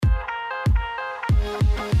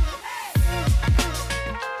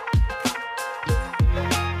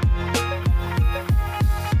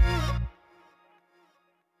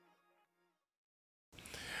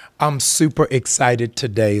I'm super excited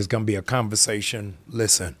today. It's going to be a conversation.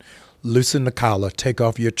 Listen, loosen the collar, take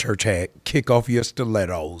off your church hat, kick off your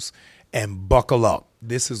stilettos, and buckle up.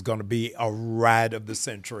 This is going to be a ride of the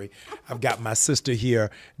century. I've got my sister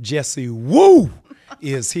here, Jessie Woo,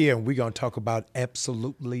 is here, and we're going to talk about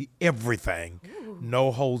absolutely everything. Ooh.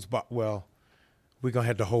 No holds barred. Well, we're going to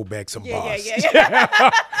have to hold back some bars.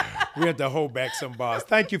 Yeah. We have to hold back some bars.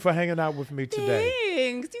 Thank you for hanging out with me today.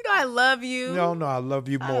 Thanks. You know I love you. No, I love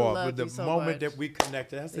you more. Love But the so moment much. that we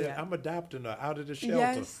connected, I said, I'm adopting her out of the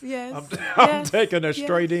shelter. Yes. I'm taking her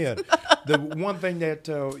straight in. The one thing that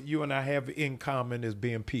you and I have in common is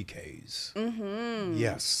being PKs. Mm-hmm.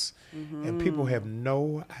 Yes. Mm-hmm. And people have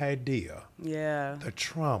no idea the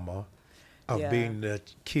trauma of being the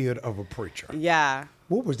kid of a preacher. Yeah.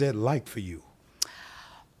 What was that like for you?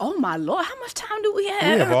 Oh, my Lord. How much time do we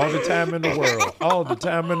have? We have all the time in the world. All the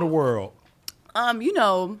time in the world.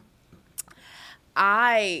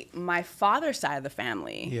 My father's side of the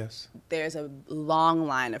family. Yes. There's a long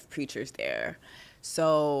line of preachers there.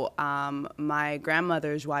 So my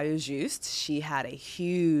grandmother, Joyeuse Juste, she had a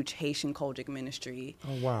huge Haitian Kojic ministry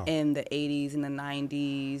in the 80s and the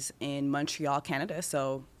 90s in Montreal, Canada.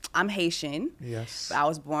 So I'm Haitian. Yes. I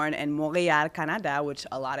was born in Montreal, Canada, which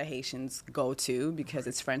a lot of Haitians go to because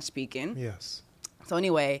it's French speaking. Yes. So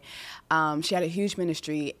anyway, she had a huge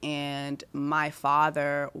ministry, and my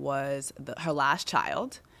father was her last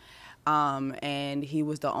child, and he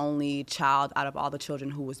was the only child out of all the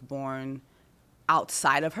children who was born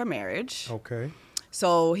outside of her marriage. Okay.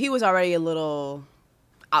 So he was already a little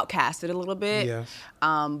outcasted a little bit. Yes.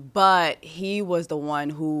 But he was the one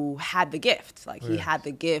who had the gift. Like, he had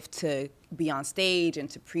the gift to be on stage and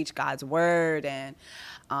to preach God's word. And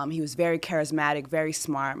he was very charismatic, very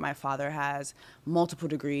smart. My father has multiple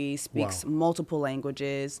degrees, speaks multiple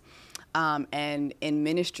languages. And in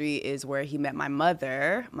ministry is where he met my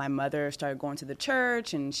mother. My mother started going to the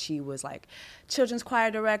church, and she was like children's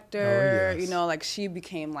choir director. You know, like she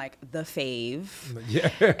became like the fave. Yeah.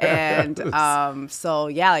 And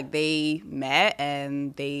like they met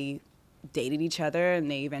and they dated each other,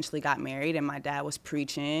 and they eventually got married. And my dad was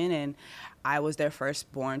preaching, and I was their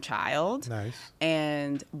firstborn child.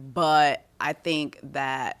 Nice. But I think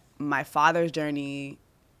that my father's journey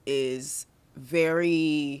is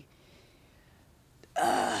very.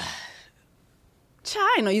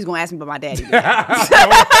 I know you was gonna ask me about my daddy.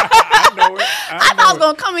 I know it. I thought I was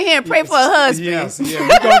gonna come in here and pray for a husband. Yes, we're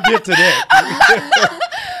gonna get to that.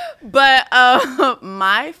 But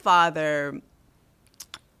my father,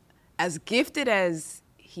 as gifted as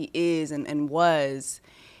he is and was,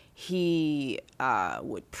 he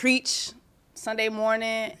would preach Sunday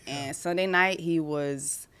morning, and Sunday night he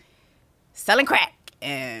was selling crack,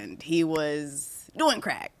 and he was doing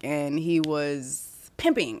crack, and he was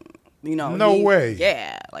pimping, you know. No way.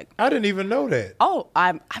 Yeah, like I didn't even know that. Oh,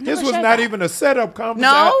 I've never This was shared not that. even a setup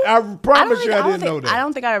conversation. No, I promise you, I didn't know that. I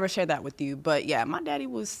don't think I ever shared that with you. But yeah, my daddy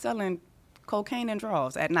was selling cocaine and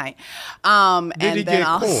draws at night. Did he get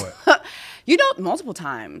caught? Multiple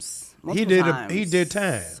times. He did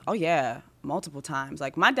time. Oh yeah, multiple times.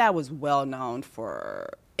 Like, my dad was well known for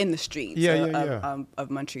in the streets of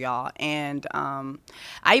Montreal. And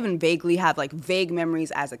I even vaguely have like vague memories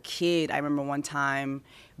as a kid. I remember one time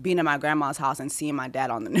being at my grandma's house and seeing my dad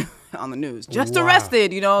on the news, just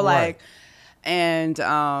arrested, you know, like, and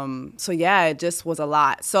so yeah, it just was a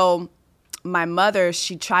lot. So my mother,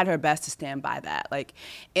 she tried her best to stand by that. Like,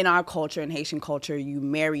 in our culture, in Haitian culture, you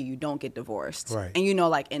marry, you don't get divorced. Right. And you know,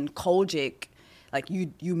 like in Kojic, like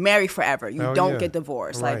you marry forever. You don't get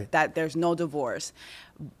divorced. Right. Like that, there's no divorce.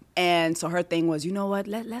 And so her thing was, you know what,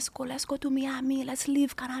 let's go to Miami, let's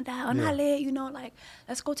leave Canada, you know, like,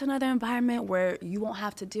 let's go to another environment where you won't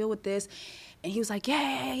have to deal with this. And he was like,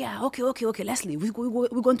 yeah, okay, let's leave. We're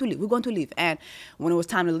going to leave. And when it was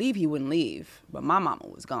time to leave, he wouldn't leave. But my mama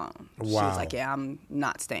was gone. Wow. She was like, yeah, I'm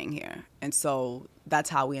not staying here. And so that's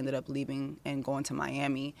how we ended up leaving and going to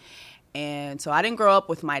Miami. And so I didn't grow up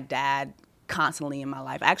with my dad constantly in my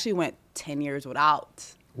life. I actually went 10 years without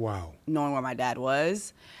knowing where my dad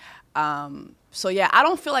was. So yeah, I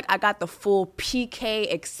don't feel like I got the full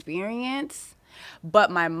PK experience, but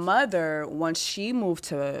my mother, once she moved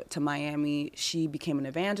to Miami, she became an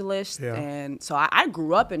evangelist. Yeah. And so I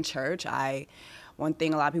grew up in church. One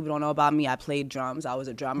thing a lot of people don't know about me, I played drums. I was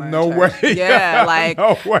a drummer. No in church. way. Yeah, like,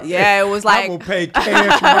 no way. Yeah, it was like, I will pay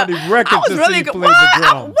cash money records to see you play the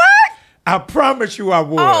drums. What? I promise you I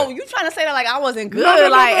would. Oh, you trying to say that like I wasn't good? No,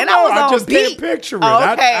 and I was on I just beat. can't picture it.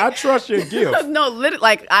 Oh, okay. I trust your gift. No, literally,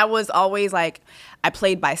 like I was always like, I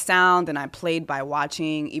played by sound and I played by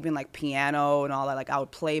watching, even like piano and all that. Like I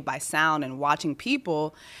would play by sound and watching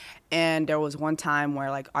people. And there was one time where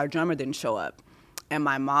like our drummer didn't show up, and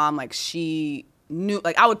my mom, like, she knew,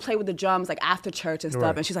 like, I would play with the drums like after church and stuff,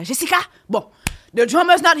 right. And she's like, Jessica, bon, the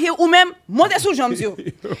drummer's not here, ou même, monte sous drums, you.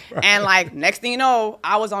 Right. And like, next thing you know,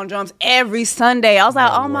 I was on drums every Sunday. I was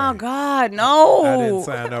like, oh my God, no. I didn't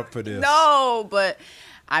sign up for this. No, but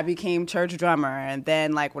I became church drummer. And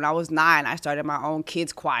then like when I was 9, I started my own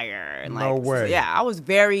kids choir. And, like, no way. Yeah, I was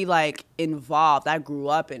very like involved. I grew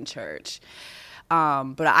up in church.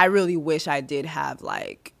 But I really wish I did have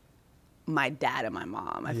like my dad and my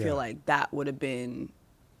mom. I feel like that would have been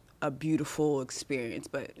a beautiful experience.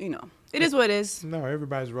 But, you know, it is what it is. No,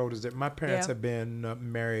 everybody's road is different. My parents have been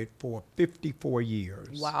married for 54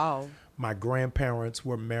 years. Wow. My grandparents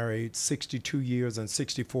were married 62 years and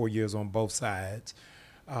 64 years on both sides.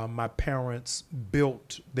 My parents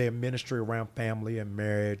built their ministry around family and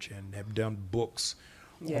marriage and have done books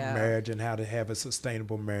on marriage and how to have a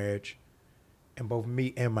sustainable marriage. And both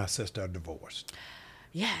me and my sister are divorced.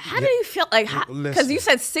 Yeah. How do you feel? Like, because you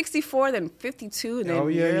said 64, then 52, and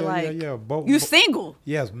then you're like, you single.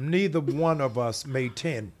 Yes. Neither one of us made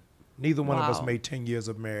 10. Neither one of us made 10 years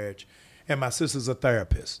of marriage. And my sister's a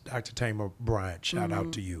therapist, Dr. Jamal Bryant, shout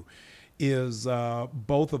out to you.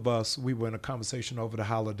 Both of us, we were in a conversation over the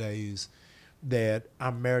holidays that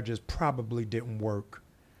our marriages probably didn't work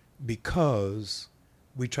because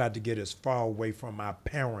we tried to get as far away from our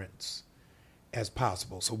parents as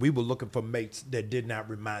possible. So we were looking for mates that did not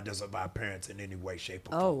remind us of our parents in any way, shape,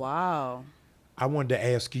 or form. Oh, wow. I wanted to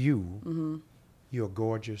ask you, you're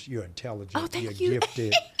gorgeous, you're intelligent, you're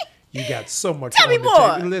gifted. You got so much Tell on me the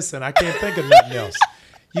more. table. Listen, I can't think of nothing else.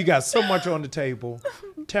 You got so much on the table.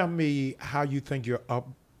 Tell me how you think your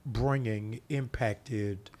upbringing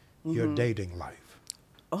impacted your dating life.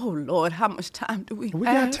 Oh, Lord, how much time do we have? We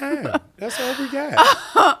got time. That's all we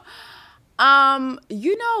got.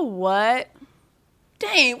 You know what?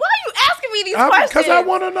 Dang, why are you asking me these questions? Because I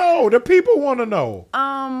want to know. The people want to know.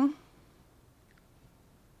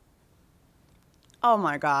 Oh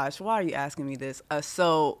my gosh, why are you asking me this?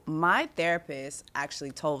 So my therapist actually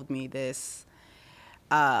told me this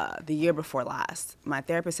the year before last. My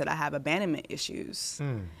therapist said I have abandonment issues.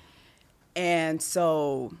 And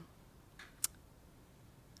so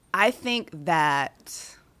I think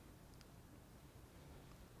that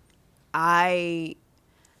I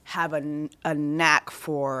have a knack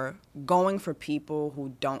for going for people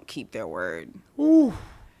who don't keep their word. Ooh.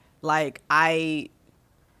 Like I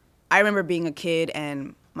remember being a kid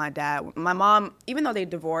and my mom, even though they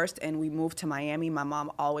divorced and we moved to Miami, my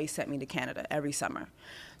mom always sent me to Canada every summer.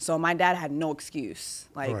 So my dad had no excuse.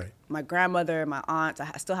 Like my grandmother, my aunts,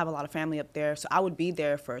 I still have a lot of family up there. So I would be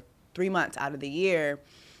there for 3 months out of the year.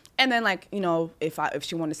 And then, like, you know, if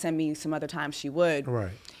she wanted to send me some other time, she would.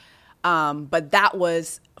 Right. But that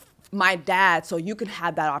was my dad, so you could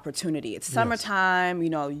have that opportunity. It's summertime, you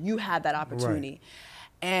know, you had that opportunity. Right.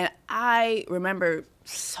 And I remember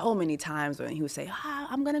so many times when he would say,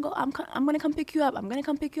 I'm gonna come pick you up. I'm gonna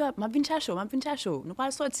come pick you up. Ma vinchasho.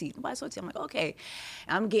 Nobody sorti. I'm like, okay.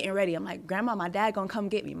 And I'm getting ready. I'm like, Grandma, my dad gonna come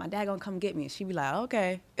get me. And she'd be like,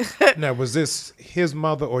 okay. Now, was this his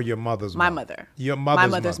mother or your mother's mother? My mother. Your mother's mother?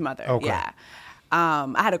 My mother's mother, okay. Yeah.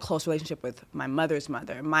 I had a close relationship with my mother's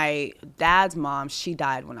mother. My dad's mom, she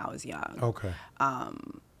died when I was young. Okay.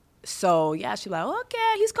 So, yeah, she's like,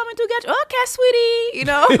 okay, he's coming to get you. Okay, sweetie. You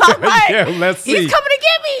know, I'm like, let's see. He's coming to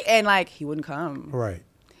get me. And, like, he wouldn't come. Right.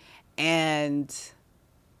 And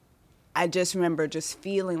I just remember just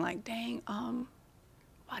feeling like, dang,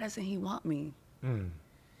 why doesn't he want me?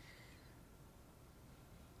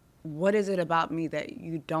 What is it about me that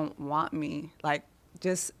you don't want me? Like,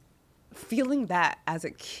 just feeling that as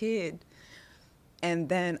a kid. And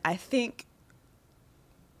then I think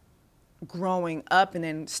growing up and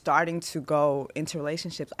then starting to go into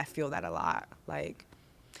relationships, I feel that a lot. Like,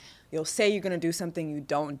 you'll say you're going to do something, you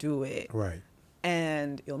don't do it. Right.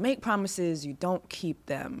 And you'll make promises, you don't keep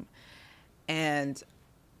them. And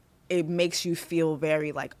it makes you feel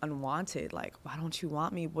very, like, unwanted. Like, why don't you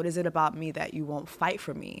want me? What is it about me that you won't fight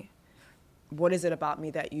for me? What is it about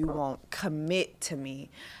me that you won't commit to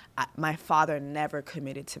me? My father never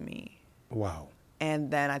committed to me. Wow.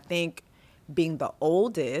 And then I think being the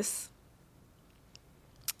oldest,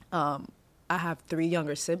 I have 3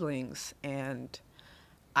 younger siblings, and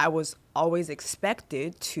I was always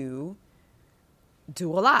expected to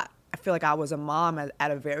do a lot. I feel like I was a mom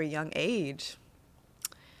at a very young age.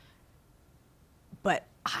 But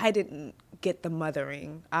I didn't get the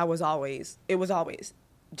mothering. It was always,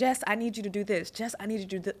 Jess, I need you to do this. Jess, I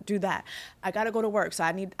need you to do that. I got to go to work, so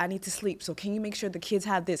I need to sleep. So can you make sure the kids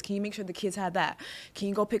have this? Can you make sure the kids have that? Can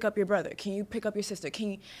you go pick up your brother? Can you pick up your sister?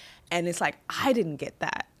 And it's like, I didn't get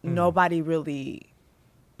that. nobody really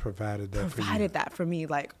provided that for me,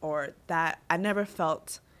 like, or that I never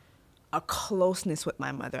felt a closeness with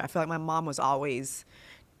my mother. I feel like my mom was always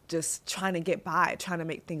just trying to get by, trying to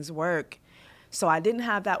make things work. So I didn't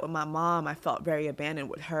have that with my mom. I felt very abandoned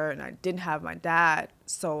with her, and I didn't have my dad.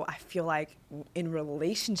 So I feel like in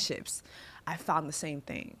relationships, I found the same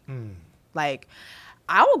thing. Like,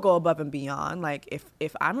 I will go above and beyond. Like,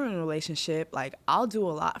 if I'm in a relationship, like, I'll do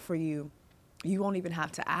a lot for you. You won't even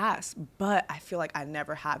have to ask. But I feel like I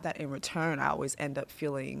never have that in return. I always end up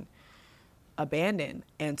feeling abandoned.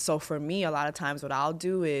 And so for me, a lot of times what I'll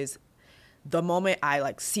do is the moment I,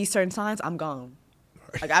 like, see certain signs, I'm gone.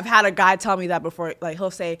 Like, I've had a guy tell me that before. Like,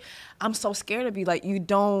 he'll say, I'm so scared of you. Like, you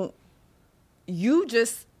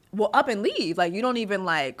just will up and leave. Like, you don't even,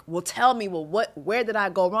 like, will tell me, well, where did I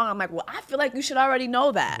go wrong? I'm like, well, I feel like you should already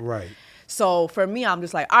know that. Right. So for me, I'm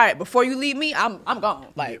just like, all right, before you leave me, I'm gone.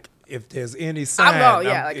 Like, if there's any sign, I'm gone,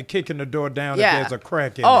 yeah, I'm like, kicking the door down yeah. if there's a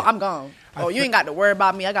crack in it. I'm gone. You ain't got to worry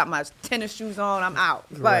about me. I got my tennis shoes on. I'm out.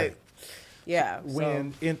 Like, right. Yeah.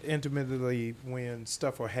 When intimately, when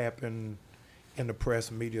stuff will happen in the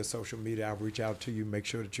press, media, social media, I'll reach out to you, make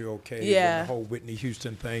sure that you're okay. Yeah. When the whole Whitney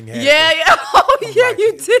Houston thing happened. Yeah. Oh, yeah, like,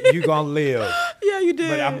 you did. You're going to live. Yeah, you did.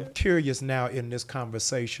 But I'm curious now in this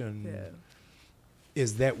conversation,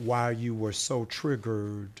 is that why you were so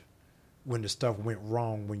triggered when the stuff went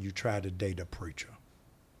wrong when you tried to date a preacher?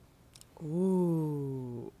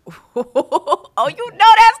 Ooh. Oh, you know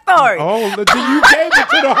that story. Oh, you gave it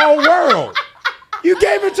to the whole world. You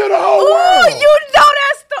gave it to the whole world. You know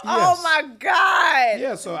that story. Yes. Oh, my God.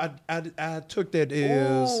 Yeah, so I took that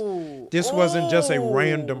as this wasn't just a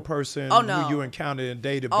random person who you encountered and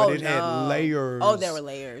dated, but it had layers. Oh, there were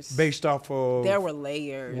layers. Based off of there were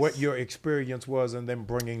layers. What your experience was and then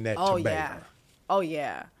bringing that to bear. Oh,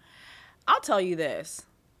 yeah. I'll tell you this.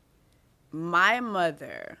 My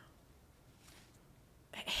mother,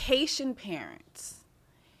 Haitian parents,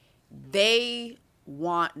 they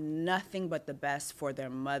want nothing but the best for their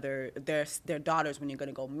mother, their daughters when you're going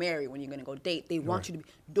to go marry, when you're going to go date. They want you to be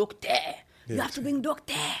doctor. You have to bring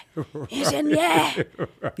doctor, ingénieur.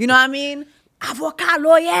 You know what I mean? Avocat,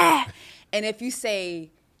 lawyer. And if you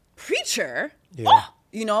say preacher,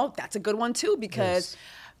 that's a good one too, because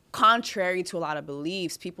contrary to a lot of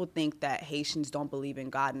beliefs, people think that Haitians don't believe in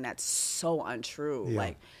God, and that's so untrue. Yeah.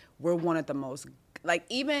 Like, we're one of the most, like,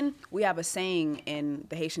 even we have a saying in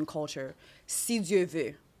the Haitian culture, si Dieu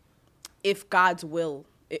veut, if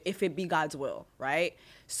it be God's will, right?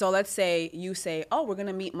 So let's say you say, oh, we're going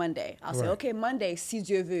to meet Monday. I'll say, okay, Monday, si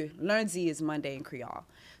Dieu veut. Lundi is Monday in Creole.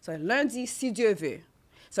 So lundi, si Dieu veut.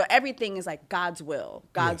 So everything is like God's will,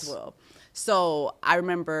 God's will. So I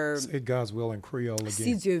remember... Say God's will in Creole again.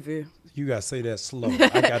 Si Dieu veut. You got to say that slow.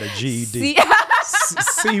 I got a GED.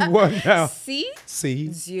 Si what now? Si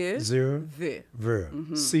Dieu veut.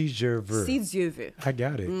 Si Dieu veut. Si Dieu veut. I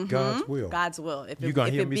got it. Mm-hmm. God's will. God's will. If you're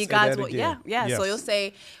going to hear me say God's that will, again. Yeah. Yes. So you'll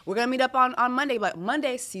say, we're going to meet up on Monday, but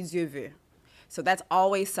Monday, si Dieu veut. So that's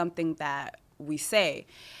always something that we say.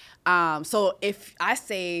 So if I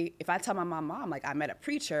tell my mom, like, I met a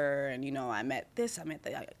preacher and, I met this, I met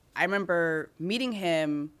that. I remember meeting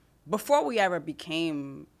him before we ever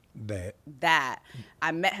became that.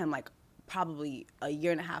 I met him like probably a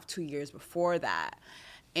year and a half, 2 years before that.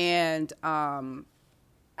 And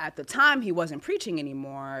at the time, he wasn't preaching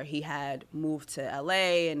anymore. He had moved to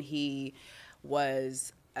LA and he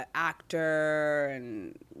was an actor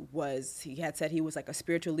and he had said he was like a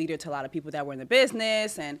spiritual leader to a lot of people that were in the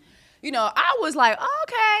business. And, I was like, oh,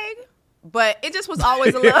 okay. But it just was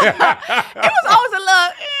always a little,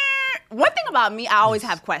 one thing about me, I always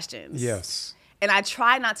have questions. Yes. And I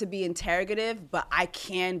try not to be interrogative, but I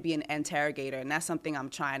can be an interrogator. And that's something I'm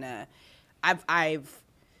trying to,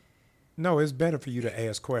 No, it's better for you to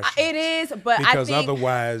ask questions. It is, but because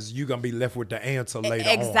otherwise you're going to be left with the answer later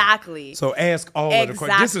on. Exactly. So ask all of the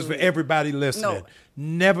questions. This is for everybody listening. No.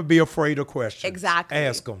 Never be afraid of questions. Exactly.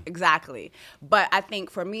 Ask them. Exactly. But I think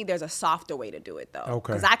for me, there's a softer way to do it, though.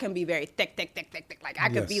 Okay. Because I can be very thick. Like, I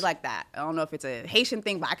could be like that. I don't know if it's a Haitian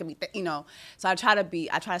thing, but I can be thick, So I try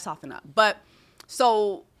to soften up. But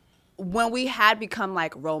so when we had become,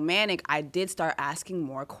 like, romantic, I did start asking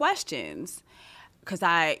more questions. Because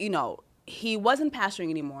he wasn't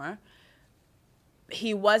pastoring anymore.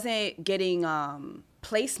 He wasn't getting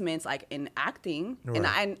placements like in acting. Right.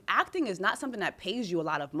 And acting is not something that pays you a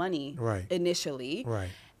lot of money initially. Right.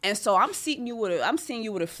 And so I'm seeing you with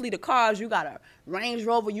a fleet of cars. You got a Range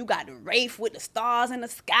Rover. You got the Wraith with the stars in the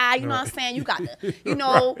sky. You know what I'm saying? You got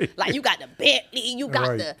the, like you got the Bentley. You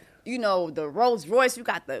got the you know, the Rolls Royce, you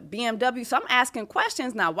got the BMW. So I'm asking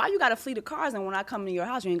questions now. Why you got a fleet of cars and when I come to your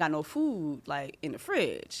house, you ain't got no food, like, in the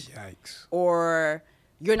fridge? Yikes. Or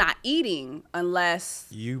you're not eating unless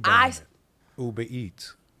Uber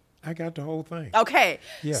Eats. I got the whole thing. Okay.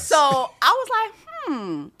 Yes. So I was like,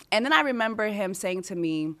 And then I remember him saying to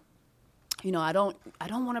me, you know, I don't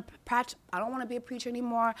want to be a preacher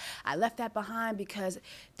anymore. I left that behind because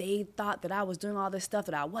they thought that I was doing all this stuff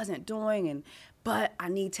that I wasn't doing, but I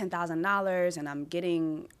need $10,000 and I'm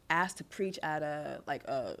getting asked to preach at a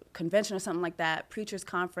convention or something like that, preachers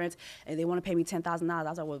conference, and they want to pay me $10,000. I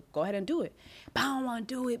was like, well, go ahead and do it. But I don't want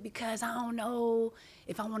to do it because I don't know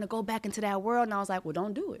if I want to go back into that world. And I was like, well,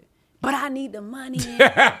 don't do it. But I need the money. And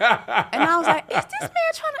I was like, is this man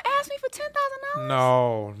trying to ask me for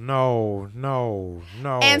 $10,000? No.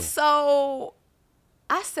 And so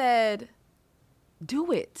I said,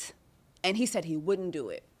 do it. And he said he wouldn't do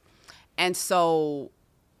it. And so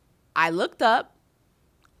I looked up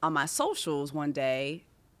on my socials one day,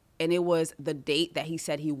 and it was the date that he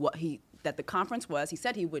said that the conference was. He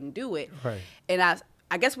said he wouldn't do it. Right. And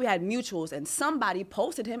I guess we had mutuals, and somebody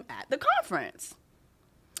posted him at the conference.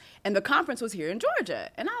 And the conference was here in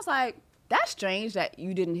Georgia. And I was like, that's strange that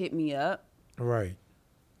you didn't hit me up. Right.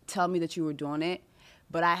 Tell me that you were doing it.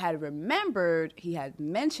 But I had remembered he had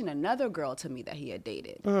mentioned another girl to me that he had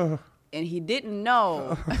dated. And he didn't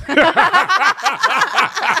know.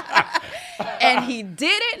 And he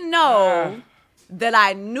didn't know that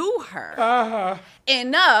I knew her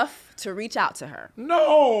enough to reach out to her.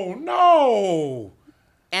 No.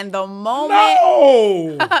 And the moment...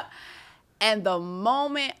 No. And the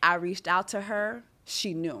moment I reached out to her,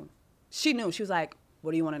 she knew. She knew. She was like, what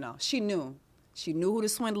do you want to know? She knew. She knew who the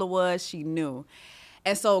swindler was. She knew.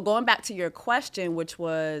 And so going back to your question, which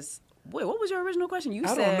was, wait, what was your original question? You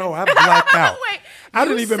said... I don't know. I blacked out. Wait, I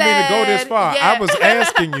didn't even mean to go this far. Yeah. I was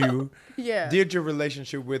asking you, yeah. Did your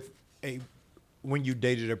relationship when you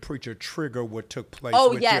dated a preacher trigger what took place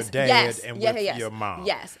with your dad and with your mom?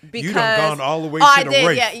 Yes, because you done gone all the way to the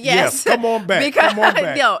race. Yeah, yes. Come on back. Come on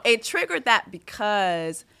back. No, it triggered that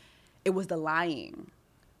because it was the lying.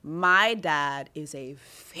 My dad is a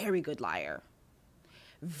very good liar,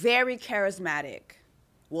 very charismatic,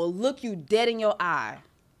 will look you dead in your eye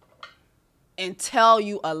and tell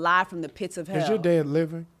you a lie from the pits of hell. Is your dad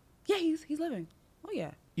living? Yeah, he's living. Oh,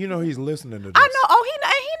 yeah. You know he's listening to this. I know. Oh, he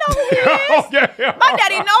know who he is. Okay. My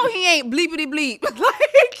daddy know he ain't bleepity bleep.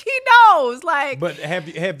 Like, he knows. Like, but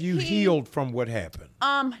have you healed from what happened?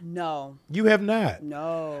 No. You have not?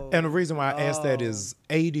 No. And the reason why I asked that is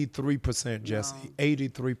 83%, Jessie,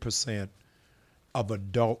 83% of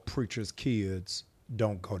adult preachers' kids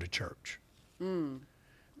don't go to church.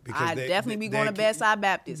 Because I definitely be going to Bedside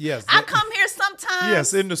Baptist. Yes. I come here sometimes.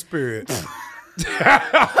 Yes, in the spirit.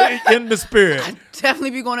 In the spirit. I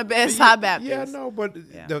definitely be going to Bedside Baptist. Yeah, no, but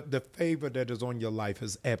the favor that is on your life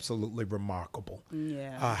is absolutely remarkable.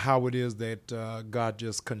 Yeah. How it is that God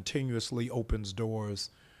just continuously opens doors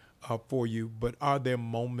for you. But are there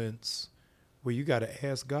moments where you got to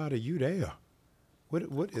ask God, are you there?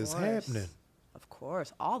 What is happening? Of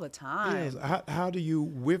course, all the time. Yes. How do you,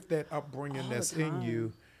 with that upbringing that's in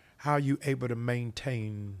you, how are you able to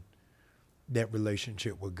maintain that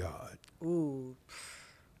relationship with God? Ooh.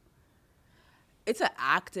 It's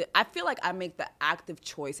I feel like I make the active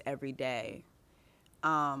choice every day.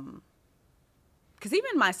 Because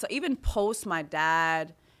even post my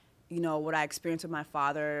dad, you know, what I experienced with my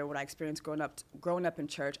father, what I experienced growing up in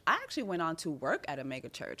church, I actually went on to work at a mega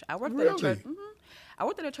church. I worked at a church. I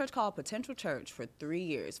worked at a church called Potential Church for 3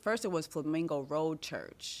 years. First, it was Flamingo Road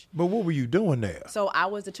Church. But what were you doing there? So I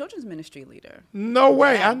was the children's ministry leader. No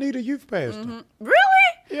way. I need a youth pastor. Really?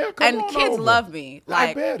 Yeah, come on And kids over. love me. Like,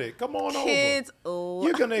 I bet it. Come on kids over.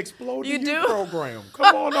 You're going to explode the You youth do? program.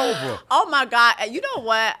 Come on over. Oh, my God. You know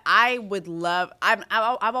what? I would love...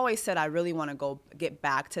 I've always said I really want to get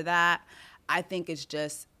back to that. I think it's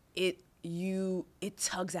just... It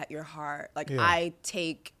tugs at your heart. Like, I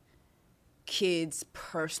take kids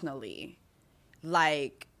personally.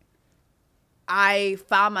 Like, I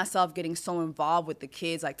found myself getting so involved with the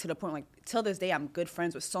kids, like, to the point, like, till this day, I'm good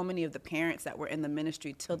friends with so many of the parents that were in the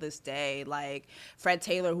ministry till this day. Like, Fred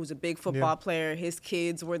Taylor, who's a big football player, his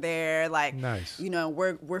kids were there. Like, nice. You know,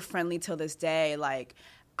 we're friendly till this day. Like,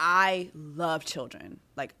 I love children.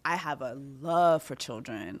 Like, I have a love for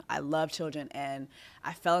children. I love children, and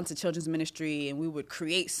I fell into children's ministry, and we would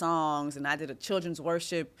create songs, and I did a children's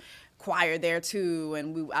worship choir there too,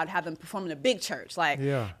 and I'd have them perform in a big church. Like,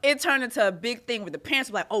 it turned into a big thing where the parents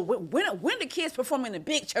were like, "Oh, when the kids perform in a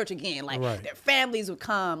big church again?" Like, their families would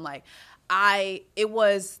come. Like,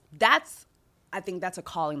 that's I think that's a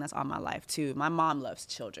calling that's on my life too. My mom loves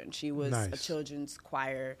children. She was a children's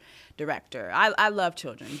choir director. I love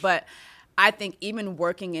children, but I think even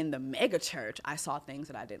working in the mega church, I saw things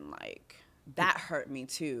that I didn't like. That hurt me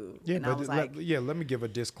too. Yeah, and but I was like, let me give a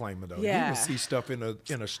disclaimer though. Yeah. You can see stuff in a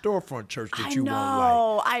storefront church that you won't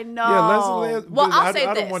like. I know. Yeah, well, I'll say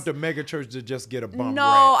I this. don't want the mega church to just get a bum No,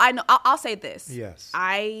 rap. I know. I'll say this. Yes.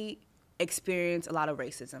 I experienced a lot of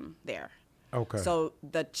racism there. Okay. So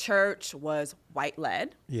the church was white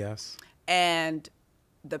led. Yes. And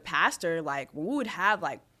the pastor, like, when we would have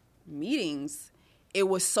like meetings, it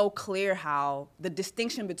was so clear how the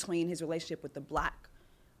distinction between his relationship with the black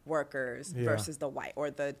workers versus the white, or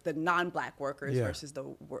the non-black workers versus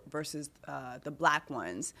the black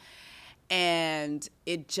ones. And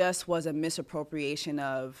it just was a misappropriation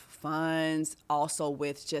of funds, also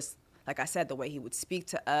with just, like I said, the way he would speak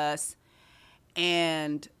to us.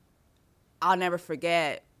 And I'll never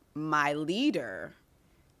forget my leader.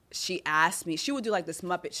 She asked me, she would do like this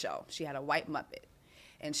Muppet show. She had a white Muppet,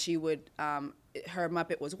 and she would, her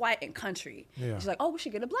Muppet was white and country. Yeah. She's like, oh, we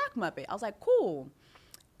should get a black Muppet. I was like, cool.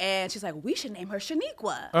 And she's like, we should name her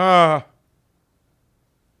Shaniqua.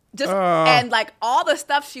 And like all the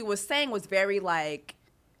stuff she was saying was very like,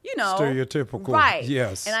 you know. Stereotypical. Right.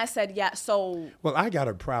 Yes. And I said, yeah, so. Well, I got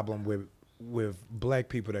a problem with black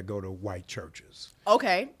people that go to white churches.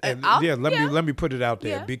 Okay. And let me put it out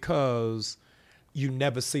there because you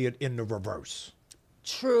never see it in the reverse.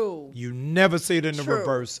 True. You never see it in the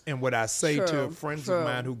reverse. And what I say to friends of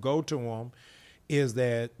mine who go to them is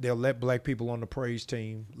that they'll let black people on the praise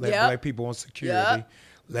team, let black people on security,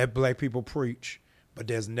 let black people preach, but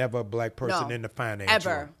there's never a black person in the finance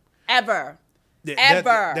room. Ever.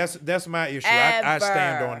 That's my issue. I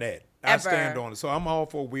stand on that. I stand on it. So I'm all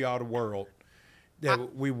for we are the world,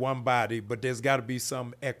 that we one body, but there's got to be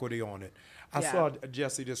some equity on it. I saw,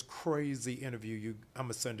 Jessie, this crazy interview. I'm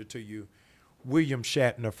going to send it to you. William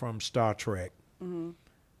Shatner from Star Trek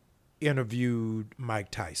interviewed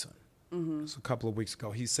Mike Tyson. It's a couple of weeks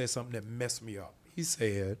ago. He said something that messed me up. He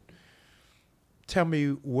said, tell me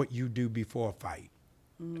what you do before a fight.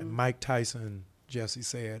 And Mike Tyson, Jessie,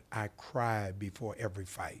 said, I cry before every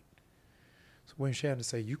fight. So when Shatner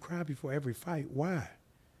said, you cry before every fight, why?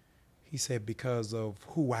 He said, because of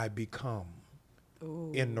who I become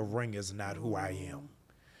in the ring is not who I am.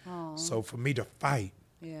 Aww. So for me to fight,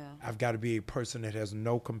 I've got to be a person that has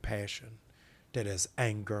no compassion, that has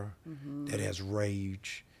anger, that has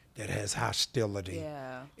rage, that has hostility,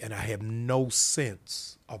 and I have no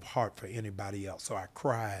sense of heart for anybody else. So I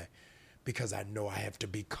cry because I know I have to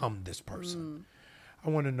become this person. I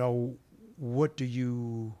want to know,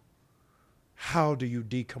 how do you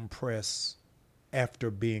decompress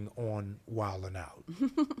after being on Wild 'N Out?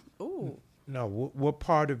 Ooh. No, what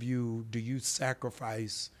part of you do you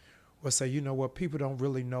sacrifice or say, you know what, people don't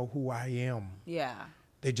really know who I am. Yeah.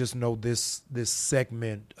 They just know this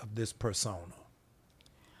segment of this persona.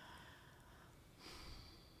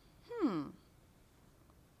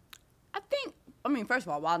 I mean, first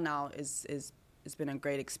of all, Wild 'N Out it's been a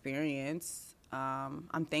great experience.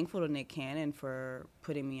 I'm thankful to Nick Cannon for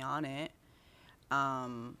putting me on it.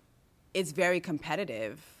 It's very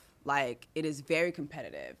competitive. Like, it is very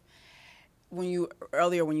competitive. When you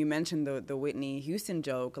mentioned the Whitney Houston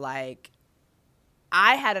joke, like,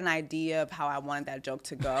 I had an idea of how I wanted that joke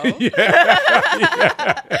to go.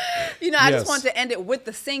 I just wanted to end it with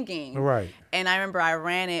the singing. Right. And I remember I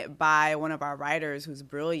ran it by one of our writers who's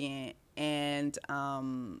brilliant. And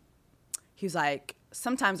he was like,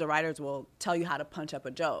 sometimes the writers will tell you how to punch up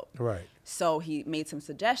a joke. Right. So he made some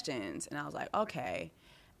suggestions. And I was like, okay.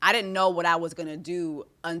 I didn't know what I was going to do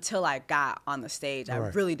until I got on the stage. I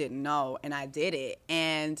really didn't know. And I did it.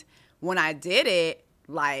 And when I did it,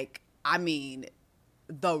 like, I mean,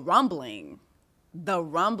 the rumbling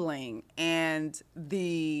and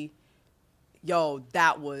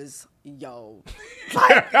that was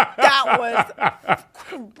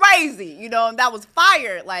crazy, and that was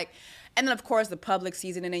fire. Like, and then of course the public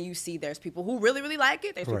sees it, and then you see there's people who really, really like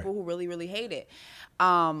it. There's people who really, really hate it.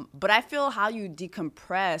 But I feel how you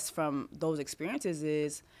decompress from those experiences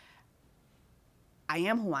is I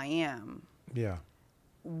am who I am. Yeah.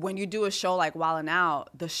 When you do a show like Wild 'N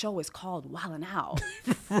Out, the show is called Wild 'N Out.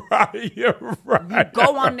 Right, you're right. You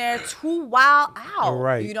go on there to wild out.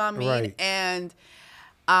 Right. You know what I mean? Right. And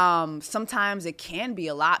sometimes it can be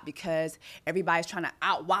a lot because everybody's trying to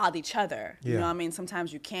out-wild each other. You know what I mean?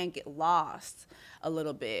 Sometimes you can get lost a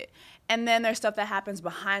little bit. And then there's stuff that happens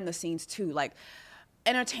behind the scenes too. Like,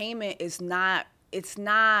 entertainment is not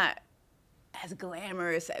as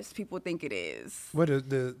glamorous as people think it is. Well,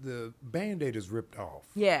 the Band-Aid is ripped off.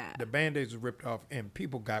 Yeah. The Band-Aid is ripped off, and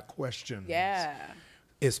people got questions. Yeah.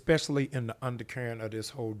 Especially in the undercurrent of this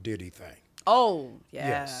whole Diddy thing. Oh, yeah.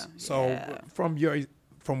 Yes. So from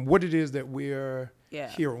what it is that we're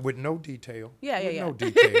hearing, with no detail. No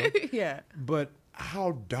detail. Yeah. But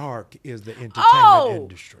how dark is the entertainment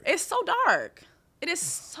industry? It's so dark. It is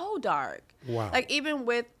so dark. Wow. Like, even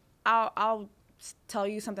with, I'll tell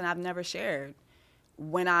you something I've never shared.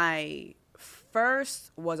 When I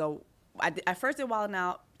first I first did Wild 'N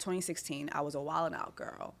Out 2016. I was a Wild 'N Out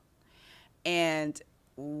girl. And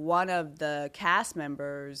one of the cast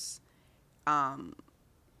members,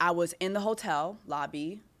 I was in the hotel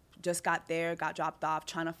lobby, just got there, got dropped off,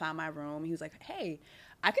 trying to find my room. He was like, hey,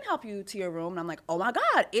 I can help you to your room. And I'm like, oh my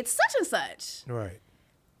God, it's such and such. Right.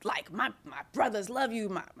 Like, my brothers love you,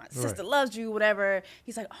 my sister loves you, whatever.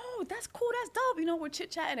 He's like, oh, that's cool, that's dope. You know, we're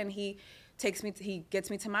chit-chatting. And he gets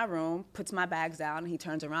me to my room, puts my bags down, and he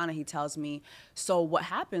turns around and he tells me, so what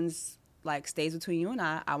happens, like, stays between you and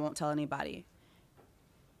I won't tell anybody.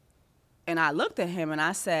 And I looked at him and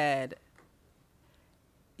I said,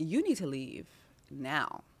 you need to leave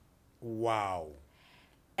now. Wow.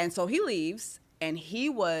 And so he leaves, and he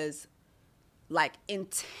was, like,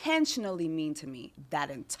 intentionally mean to me that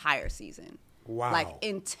entire season. Wow. Like,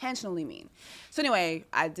 intentionally mean. So anyway,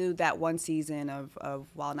 I do that one season of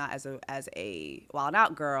Wild 'N Out as a Wild 'N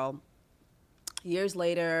Out girl. Years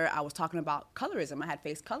later, I was talking about colorism. I had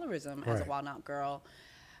faced colorism as a Wild 'N Out girl.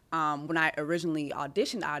 When I originally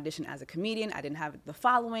auditioned, I auditioned as a comedian. I didn't have the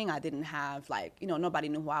following. I didn't have, like, you know, nobody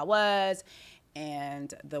knew who I was.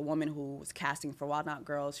 And the woman who was casting for Wild 'N Out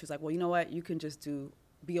girls, she was like, well, you know what? You can just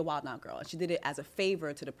be a Wild 'N Out girl. And she did it as a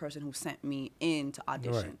favor to the person who sent me in to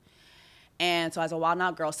audition. Right. And so as a Wild 'N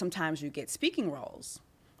Out girl, sometimes you get speaking roles.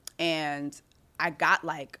 And I got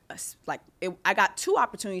I got 2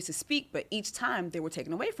 opportunities to speak, but each time they were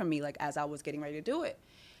taken away from me, like, as I was getting ready to do it.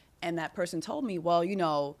 And that person told me, well, you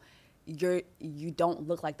know, you don't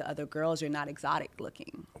look like the other girls. You're not exotic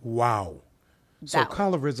looking. Wow. So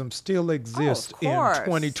colorism still exists in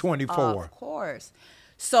 2024. Of course.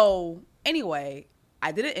 So anyway,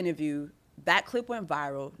 I did an interview. That clip went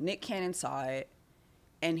viral. Nick Cannon saw it.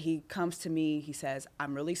 And he comes to me. He says,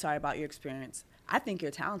 I'm really sorry about your experience. I think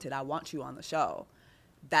you're talented. I want you on the show.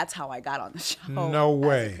 That's how I got on the show. No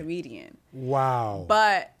way. As a comedian. Wow.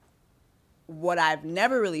 But what I've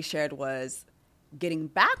never really shared was getting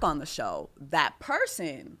back on the show. That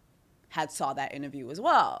person had saw that interview as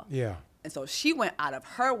well. Yeah. And so she went out of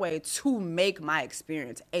her way to make my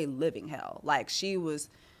experience a living hell. Like, she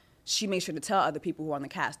made sure to tell other people who are on the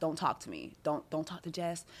cast, don't talk to me. Don't talk to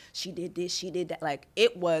Jess. She did this, she did that. Like,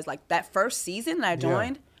 it was like that first season that I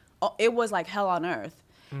joined, it was like hell on earth.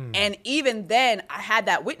 And even then, I had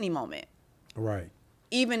that Whitney moment. Right.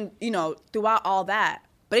 Even, you know, throughout all that.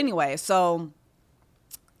 But anyway, so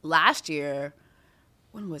last year,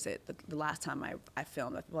 when was it? The last time I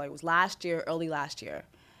filmed, I feel like it was last year, early last year.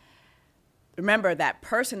 Remember that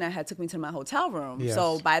person that had took me to my hotel room. Yes.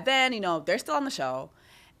 So by then, you know, they're still on the show.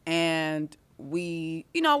 And we,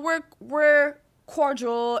 you know, we're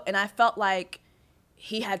cordial. And I felt like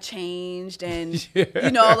he had changed. And,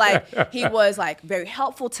 you know, like, he was, like, very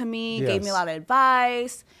helpful to me, gave me a lot of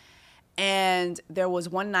advice. And there was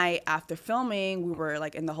one night after filming, we were,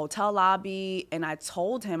 like, in the hotel lobby. And I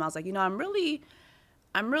told him, I was like, you know, I'm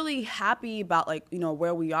really happy about, like, you know,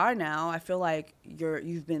 where we are now. I feel like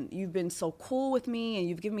you've been so cool with me, and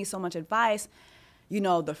you've given me so much advice. You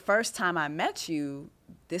know, the first time I met you,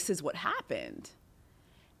 this is what happened.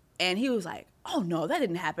 And he was like, oh no, that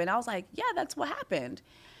didn't happen. I was like, yeah, that's what happened.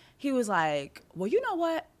 He was like, well, you know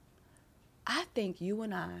what? I think you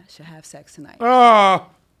and I should have sex tonight.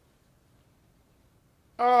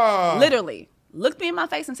 Literally looked me in my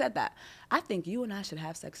face and said that. I think you and I should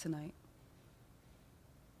have sex tonight.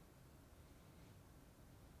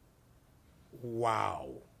 Wow.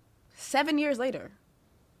 7 years later,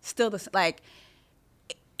 still like,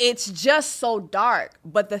 it's just so dark.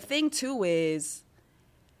 But the thing too is,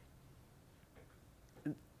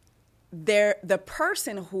 the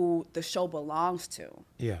person who the show belongs to,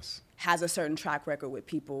 has a certain track record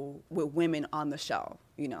with women on the show.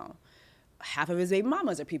 You know, half of his baby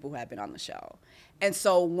mamas are people who have been on the show. And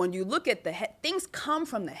so when you look at the head, things come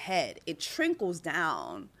from the head. It trickles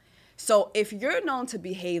down. So if you're known to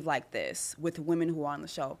behave like this with women who are on the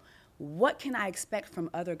show, what can I expect from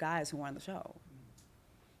other guys who are on the show?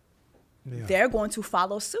 Yeah. They're going to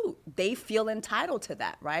follow suit. They feel entitled to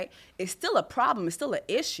that, right? It's still a problem. It's still an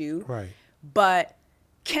issue. Right. But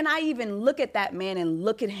can I even look at that man and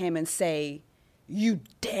look at him and say, you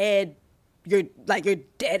dead you're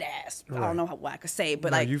dead ass. Right. I don't know what I could say,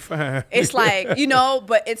 but you fine. It's like,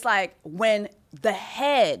 but it's like when the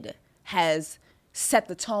head has set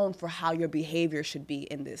the tone for how your behavior should be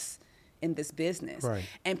in this business. Right.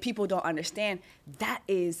 And people don't understand that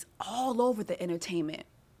is all over the entertainment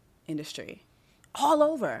industry. All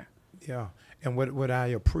over. Yeah. And what I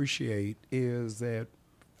appreciate is that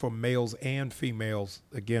for males and females,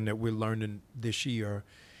 again, that we're learning this year,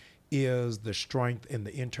 is the strength and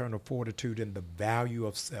the internal fortitude and the value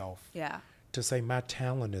of self. Yeah. To say my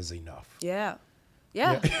talent is enough. Yeah.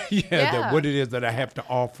 Yeah. That what it is that I have to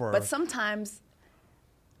offer. But sometimes,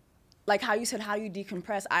 like how you said, how you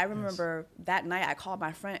decompress. I remember that night I called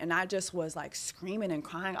my friend and I just was like screaming and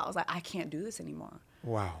crying. I was like, I can't do this anymore.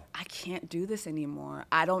 Wow. I can't do this anymore.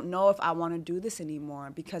 I don't know if I want to do this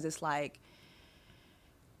anymore, because it's like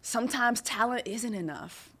sometimes talent isn't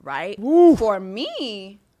enough, right? Woo. For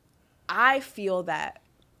me, I feel that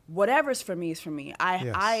whatever's for me is for me.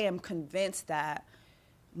 I am convinced that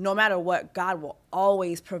no matter what, God will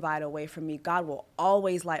always provide a way for me. God will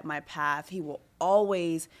always light my path. He will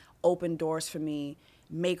always open doors for me,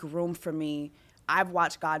 make room for me. I've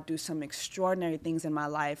watched God do some extraordinary things in my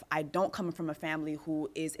life. I don't come from a family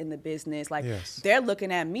who is in the business. Like, they're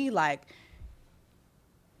looking at me like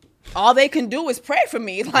all they can do is pray for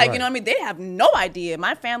me. Like, right. You know what I mean? They have no idea.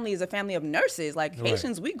 My family is a family of nurses. Like,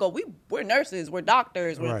 Haitians, we're nurses, we're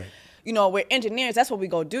doctors, we're engineers. That's what we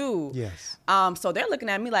go do. Yes. So they're looking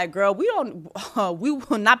at me like, girl, we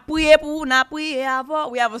will not prier pour, not prier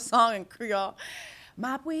avant. We have a song in Creole.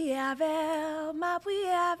 Ma prière avec, ma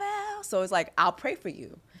prière avec. So it's like, I'll pray for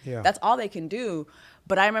you. Yeah. That's all they can do.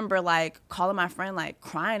 But I remember like calling my friend, like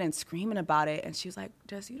crying and screaming about it, and she was like,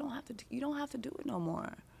 Jess, you don't have to do it no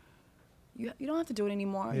more. You don't have to do it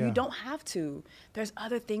anymore. Yeah. You don't have to. There's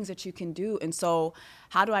other things that you can do. And so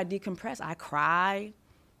how do I decompress? I cry,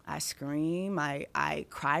 I scream, I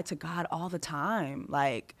cry to God all the time.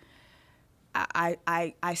 Like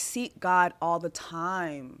I seek God all the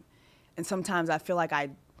time. And sometimes I feel like how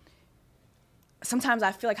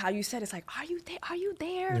you said, it's like, are you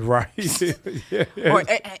there? Right. Yeah. Or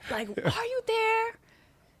like, are you there?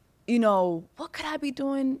 What could I be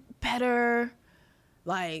doing better?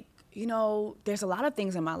 Like, there's a lot of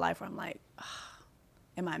things in my life where I'm like,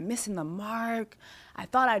 am I missing the mark? I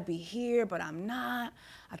thought I'd be here, but I'm not.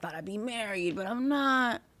 I thought I'd be married, but I'm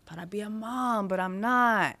not. Thought I'd be a mom, but I'm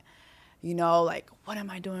not. Like, what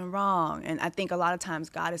am I doing wrong? And I think a lot of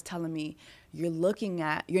times God is telling me, you're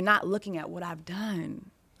not looking at what I've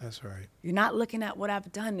done. That's right. You're not looking at what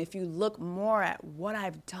I've done. If you look more at what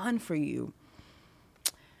I've done for you,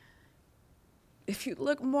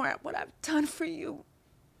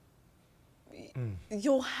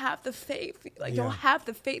 you'll have the faith. You'll have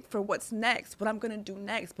the faith for what's next, what I'm going to do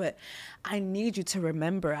next. But I need you to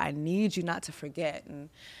remember. I need you not to forget. And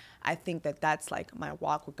I think that's like my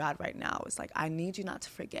walk with God right now. It's like, I need you not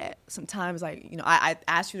to forget. Sometimes, like, I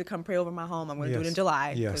asked you to come pray over my home. I'm going to do it in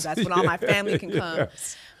July because that's when all my family can come.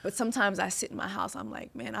 Yes. But sometimes I sit in my house. I'm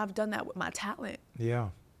like, man, I've done that with my talent. Yeah.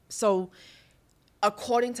 So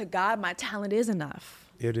according to God, my talent is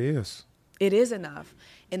enough. It is. It is enough.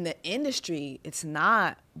 In the industry, it's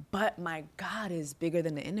not, but my God is bigger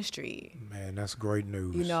than the industry. Man, that's great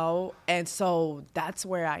news. And so that's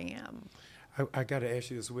where I am. I got to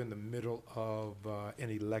ask you this. We're in the middle of an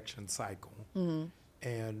election cycle. Mm-hmm.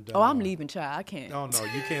 And I'm leaving, child. I can't. Oh, no,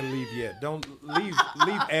 you can't leave yet. Don't leave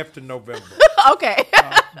after November. Okay.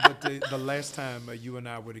 But the last time you and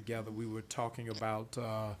I were together, we were talking about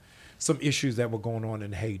some issues that were going on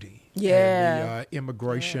in Haiti. Yeah. And the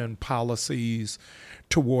immigration policies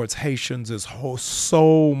towards Haitians is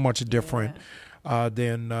so much different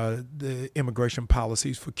than the immigration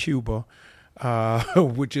policies for Cuba.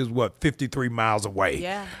 Which is 53 miles away.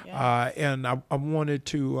 Yeah. And I wanted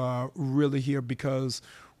to really hear, because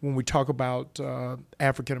when we talk about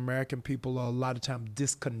African American people are a lot of times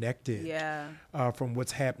disconnected from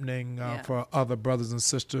what's happening for other brothers and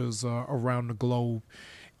sisters around the globe.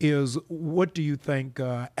 Is what do you think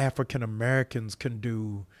African Americans can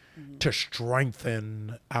do to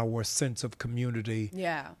strengthen our sense of community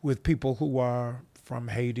with people who are from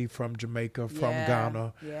Haiti, from Jamaica, from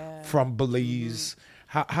Ghana, from Belize?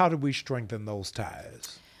 How do we strengthen those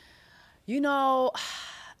ties?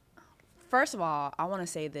 First of all, I want to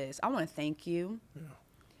say this. I want to thank you. Yeah.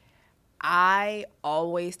 I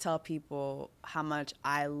always tell people how much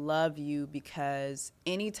I love you, because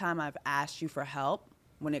anytime I've asked you for help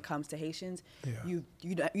when it comes to Haitians, you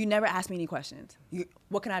never ask me any questions.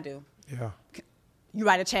 What can I do? Yeah. You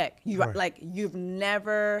write a check. You've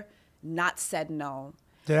never not said no.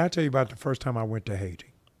 Did I tell you about the first time I went to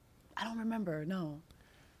Haiti? I don't remember, no.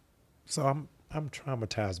 So I'm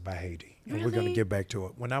traumatized by Haiti, and Really? we're going to get back to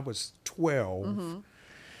it. When I was 12,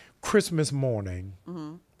 Christmas morning,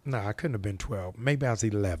 no, I couldn't have been 12. Maybe I was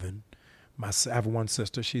 11. I have one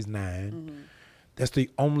sister. She's 9. That's the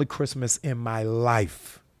only Christmas in my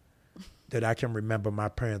life that I can remember my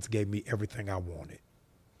parents gave me everything I wanted.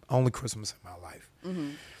 Only Christmas in my life.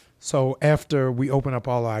 So after we open up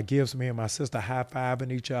all our gifts, me and my sister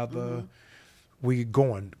high-fiving each other, we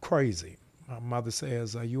going crazy. My mother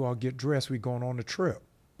says, you all get dressed. We're going on a trip.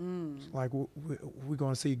 It's like, we're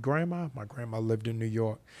going to see Grandma. My grandma lived in New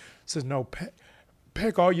York. Says, no,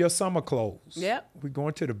 pack all your summer clothes. Yep. We're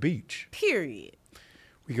going to the beach. Period.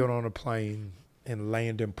 We get on a plane and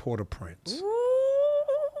land in Port-au-Prince.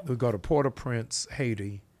 Ooh. We go to Port-au-Prince,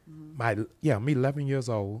 Haiti. I'm 11 years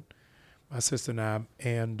old. My sister and I,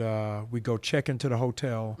 and we go check into the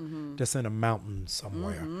hotel that's in a mountain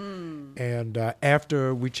somewhere. And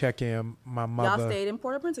after we check in, my mother... Y'all stayed in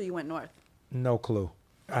Port-au-Prince or you went north? No clue.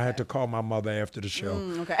 Okay. I had to call my mother after the show.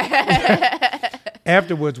 Okay.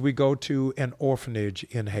 Afterwards, we go to an orphanage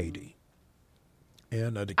in Haiti.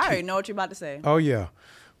 And I already know what you're about to say. Oh, yeah.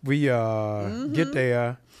 We get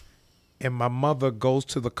there, and my mother goes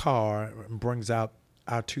to the car and brings out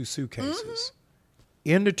our 2 suitcases.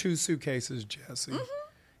 In the 2 suitcases, Jessie,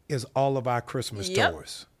 is all of our Christmas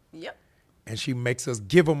toys. Yep. And she makes us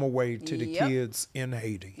give them away to the kids in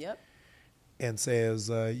Haiti. Yep. And says,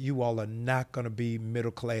 you all are not going to be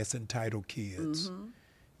middle-class entitled kids.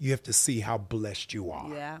 You have to see how blessed you are.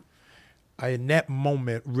 Yeah. And that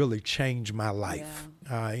moment really changed my life.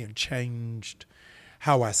 And changed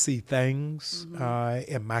how I see things,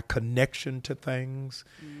 and my connection to things,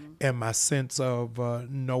 and my sense of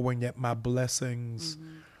knowing that my blessings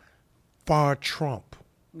far trump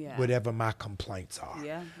whatever my complaints are.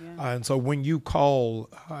 Yeah. And so when you call,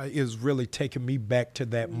 is really taking me back to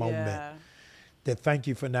that moment. That thank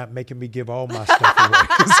you for not making me give all my stuff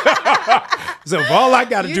away. So if all I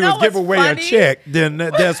got to do is give away a check, then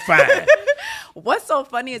that's fine. What's so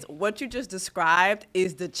funny is what you just described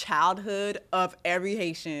is the childhood of every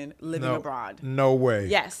Haitian living abroad. No way.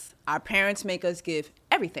 Yes. Our parents make us give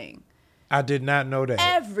everything. I did not know that.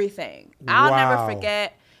 Everything. I'll never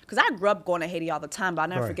forget, because I grew up going to Haiti all the time, but I'll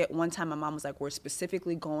never forget one time my mom was like, we're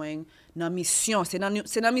specifically going na mission. C'est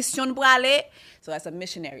na mission pour aller. So that's a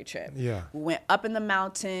missionary trip. Yeah. We went up in the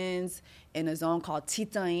mountains in a zone called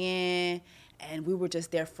Titanien, and we were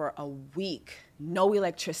just there for a week. No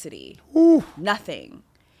electricity. Ooh. Nothing.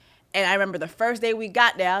 And I remember the first day we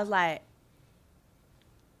got there, I was like,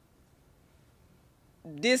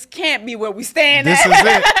 this can't be where we stand This at. is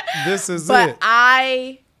it. This is but it.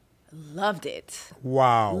 I loved it.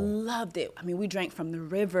 Wow. Loved it. I mean, we drank from the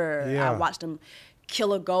river. Yeah. I watched them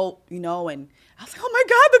kill a goat, and I was like, oh my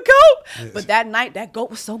God, the goat. Yes. But that night, that goat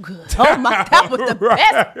was so good. Oh my, that was the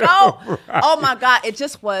best goat. Right. Oh my God. It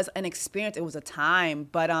just was an experience. It was a time.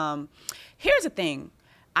 But here's the thing.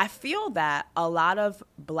 I feel that a lot of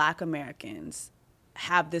Black Americans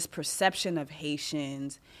have this perception of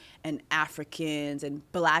Haitians and Africans and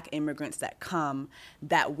Black immigrants that come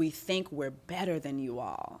that we think we're better than you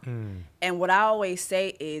all. And what I always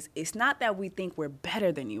say is, it's not that we think we're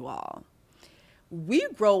better than you all. We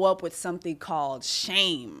grow up with something called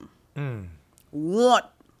shame. Want.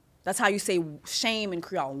 That's how you say shame in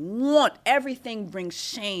Creole. Want. Everything brings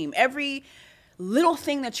shame. Every little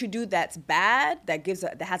thing that you do that's bad, that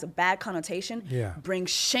has a bad connotation, brings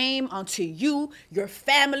shame onto you, your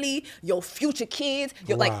family, your future kids.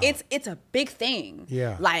 Like it's a big thing.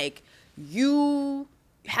 Yeah. Like, you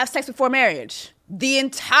have sex before marriage. The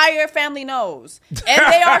entire family knows. And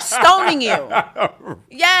they are stoning you.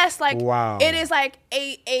 Yes, like it is like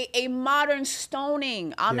a modern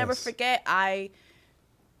stoning. I'll never forget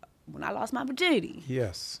when I lost my virginity.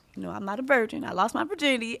 Yes. I'm not a virgin. I lost my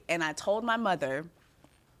virginity, and I told my mother,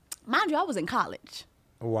 mind you, I was in college.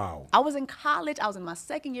 Wow. I was in college. I was in my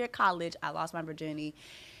second year of college. I lost my virginity.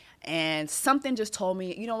 And something just told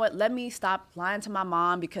me, you know what, let me stop lying to my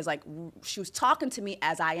mom, because like she was talking to me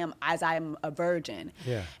as I am a virgin.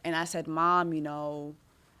 Yeah. And I said, Mom,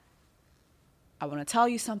 I want to tell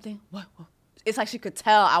you something. What? It's like she could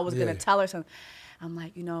tell I was going to tell her something. I'm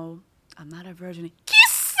like, I'm not a virgin.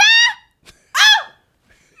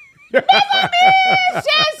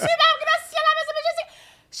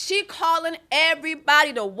 She calling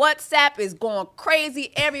everybody. The WhatsApp is going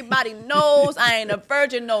crazy. Everybody knows I ain't a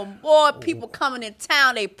virgin no more. People coming in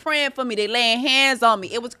town, they praying for me, they laying hands on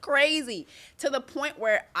me. It was crazy, to the point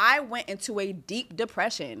where I went into a deep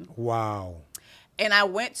depression. Wow. And I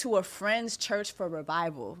went to a friend's church for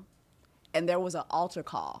revival, and there was an altar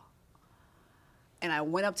call. And I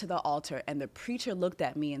went up to the altar, and the preacher looked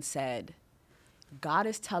at me and said, God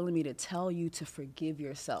is telling me to tell you to forgive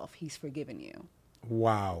yourself. He's forgiven you.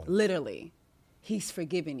 Wow. Literally. He's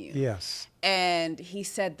forgiven you. Yes. And he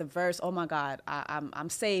said the verse, oh my God, I'm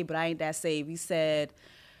saved, but I ain't that saved. He said,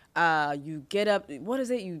 you get up, what is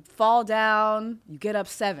it? You fall down, you get up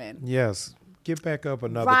 7. Yes. Get back up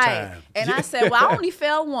another time. And I said, well, I only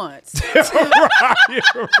fell once.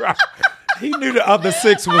 Right. He knew the other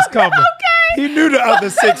 6 was coming. Okay. He knew the other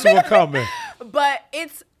 6 were coming. But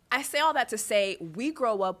I say all that to say, we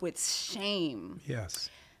grow up with shame. Yes.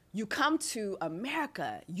 You come to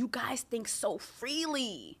America, you guys think so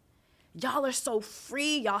freely. Y'all are so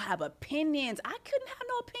free. Y'all have opinions. I couldn't have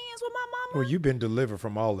no opinions with my mama. Well, you've been delivered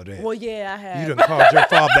from all of that. Well, yeah, I have. You done called your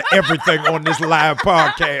father everything on this live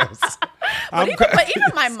podcast. But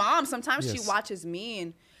even my mom, sometimes she watches me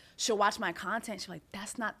and she'll watch my content. She's like,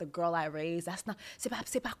 that's not the girl I raised. That's not, c'est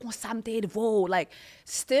pas comme ça me devant. Like,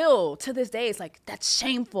 still, to this day, it's like, that's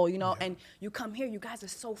shameful, you know? Yeah. And you come here, you guys are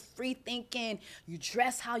so free thinking. You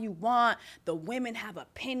dress how you want. The women have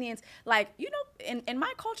opinions. Like, you know, in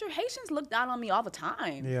my culture, Haitians look down on me all the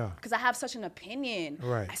time. Yeah. Because I have such an opinion.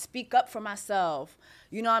 Right. I speak up for myself.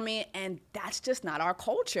 You know what I mean? And that's just not our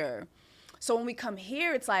culture. So when we come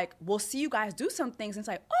here, it's like, we'll see you guys do some things. And it's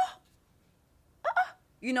like,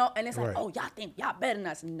 you know, and it's like, oh, y'all think y'all better than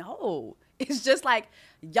us. No, it's just like,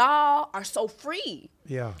 y'all are so free.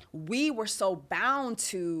 Yeah. We were so bound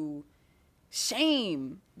to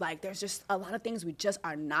shame. Like, there's just a lot of things we just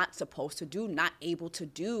are not supposed to do, not able to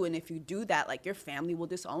do. And if you do that, like, your family will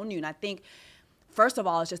disown you. And I think, first of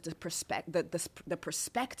all, it's just the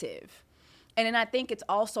perspective. And then I think it's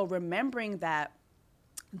also remembering that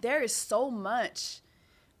there is so much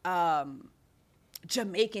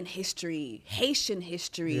Jamaican history, Haitian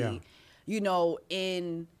history, you know,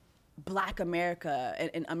 in Black America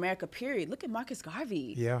and in America, period. Look at Marcus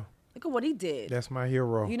Garvey. Yeah. Look at what he did. That's my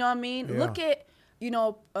hero. You know what I mean? Yeah. Look at, you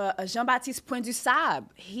know, Jean-Baptiste Point du Sable.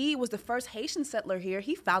 He was the first Haitian settler here.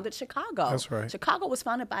 He founded Chicago. That's right. Chicago was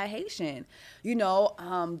founded by a Haitian. You know,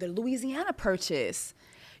 the Louisiana Purchase.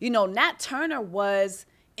 You know, Nat Turner was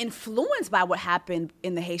influenced by what happened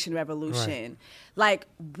in the Haitian Revolution. Right. Like,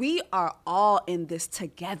 we are all in this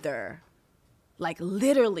together. Like,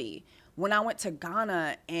 literally, when I went to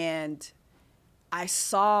Ghana and I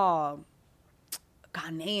saw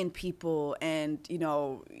Ghanaian people, and, you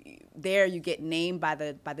know, there you get named by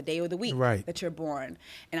the day of the week that you're born.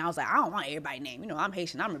 And I was like, I don't want everybody named. You know, I'm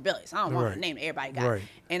Haitian, I'm rebellious. I don't want to name everybody got. Right.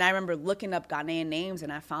 And I remember looking up Ghanaian names,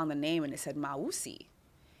 and I found the name, and it said Mausi.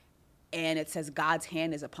 And it says God's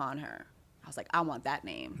hand is upon her. I was like, I want that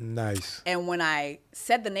name. Nice. And when I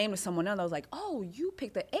said the name to someone else, I was like, oh, you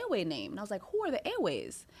picked the Ewe name. And I was like, who are the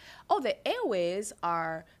Ewes? Oh, the Ewes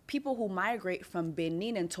are people who migrate from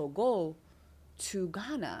Benin and Togo to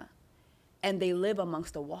Ghana. And they live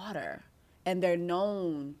amongst the water. And they're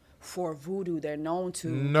known for voodoo. They're known to...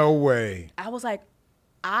 No way. I was like,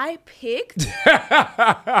 I picked...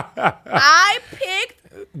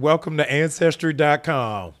 Welcome to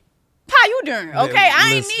Ancestry.com. How you doing? Okay,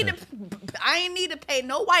 I ain't need to pay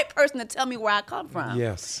no white person to tell me where I come from.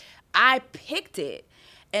 Yes. I picked it,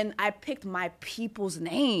 and I picked my people's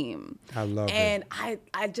name. I love it. And I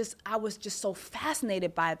was just so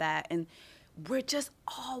fascinated by that, and we're just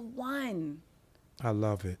all one. I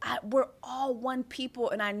love it. We're all one people,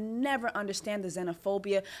 and I never understand the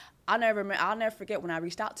xenophobia. I'll never forget when I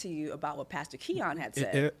reached out to you about what Pastor Keon had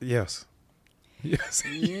said. Yes. Yes.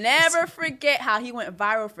 Never forget how he went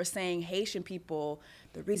viral for saying Haitian people,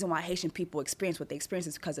 the reason why Haitian people experience what they experience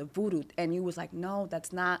is because of voodoo. And you was like, no,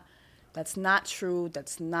 that's not true.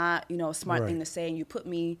 That's not, you know, a smart thing to say. And you put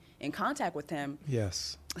me in contact with him.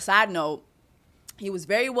 Yes. Side note, he was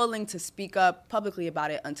very willing to speak up publicly about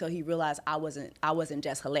it until he realized I wasn't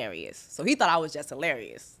just hilarious. So he thought I was just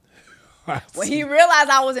hilarious. When he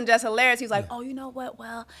realized I wasn't just hilarious, he was like, oh, you know what?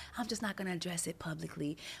 Well, I'm just not going to address it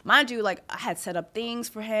publicly. Mind you, like, I had set up things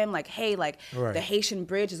for him. Like, hey, like, the Haitian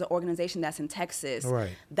Bridge is an organization that's in Texas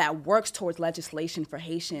that works towards legislation for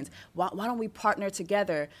Haitians. Why don't we partner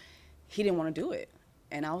together? He didn't want to do it.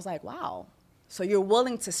 And I was like, wow. So you're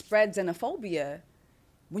willing to spread xenophobia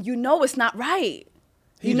when you know it's not right.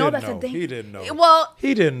 He didn't know. Well,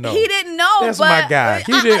 he didn't know. He didn't know. That's my guy.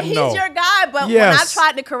 He didn't know. He's your guy, but when I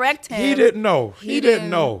tried to correct him, he didn't know. He didn't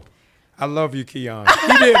know. I love you, Keon.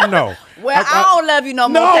 He didn't know. Well, I don't love you no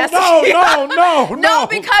more. No,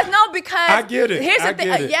 because I get it. Here's the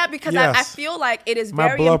thing. Yeah, because I feel like it is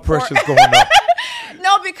very important. My blood pressure's going up.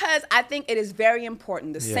 No, because I think it is very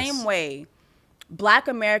important. The same way Black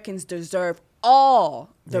Americans deserve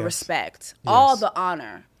all the respect, all the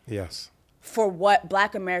honor. Yes. for what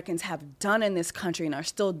Black Americans have done in this country and are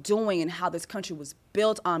still doing, and how this country was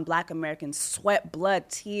built on Black American sweat, blood,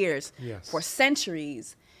 tears for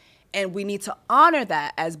centuries. And we need to honor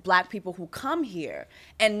that as Black people who come here,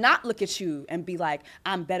 and not look at you and be like,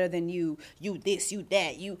 I'm better than you, you this, you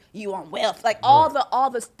that, you on wealth. Like all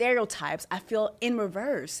the stereotypes, I feel in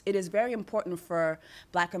reverse. It is very important for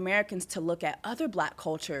Black Americans to look at other Black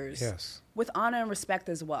cultures with honor and respect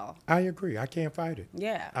as well. I agree. I can't fight it.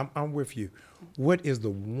 Yeah. I'm with you. What is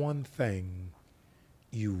the one thing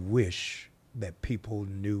you wish that people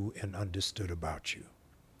knew and understood about you?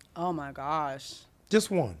 Oh my gosh. Just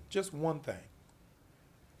one thing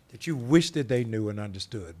that you wish that they knew and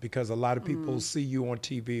understood, because a lot of people see you on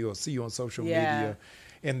TV or see you on social media,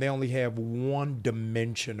 and they only have one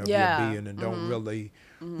dimension of your being and don't really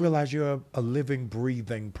realize you're a living,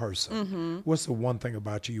 breathing person. What's the one thing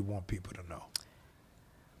about you want people to know?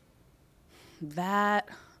 That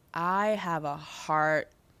I have a heart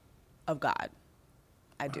of God.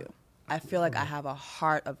 I do. I feel like I have a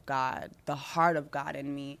heart of God, the heart of God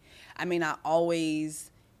in me. I may not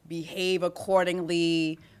always behave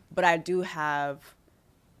accordingly, but I do have,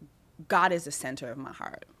 God is the center of my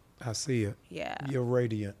heart. I see it. Yeah. You're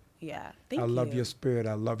radiant. Yeah. Thank you. I love your spirit.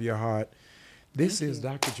 I love your heart. This is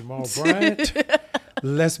Dr. Jamal Bryant.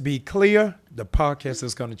 Let's be clear. The podcast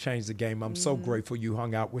is going to change the game. I'm so grateful you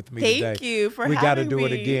hung out with me today. Thank you for having me. We got to do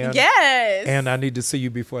it again. Yes. And I need to see you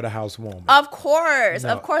before the housewarming. Of course. No.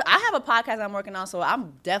 Of course. I have a podcast I'm working on, so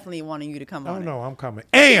I'm definitely wanting you to come on. Oh, no, I'm coming.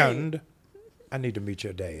 And I need to meet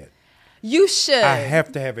your dad. You should. I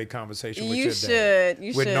have to have a conversation with your dad.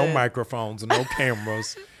 You should. With no microphones and no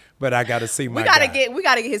cameras. But I got to see my guy. We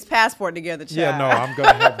gotta get his passport together, child. Yeah, no, I'm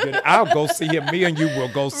gonna have good. I'll go see him. Me and you will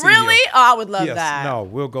go see him. Really? Oh, I would love that. No,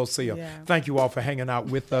 we'll go see him. Yeah. Thank you all for hanging out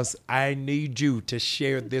with us. I need you to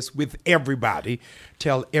share this with everybody.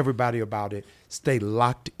 Tell everybody about it. Stay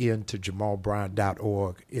locked into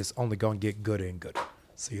JamalBryant.org. It's only gonna get gooder and gooder.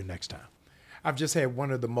 See you next time. I've just had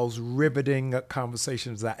one of the most riveting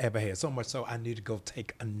conversations I ever had. So much so I need to go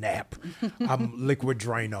take a nap. I'm liquid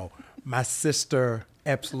Drano. My sister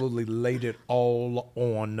absolutely laid it all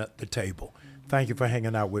on the table. Thank you for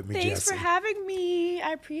hanging out with me, Jessie. Thanks for having me.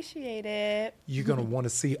 I appreciate it. You're going to want to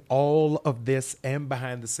see all of this and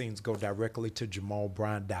behind the scenes. Go directly to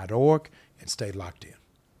JamalBryant.org and stay locked in.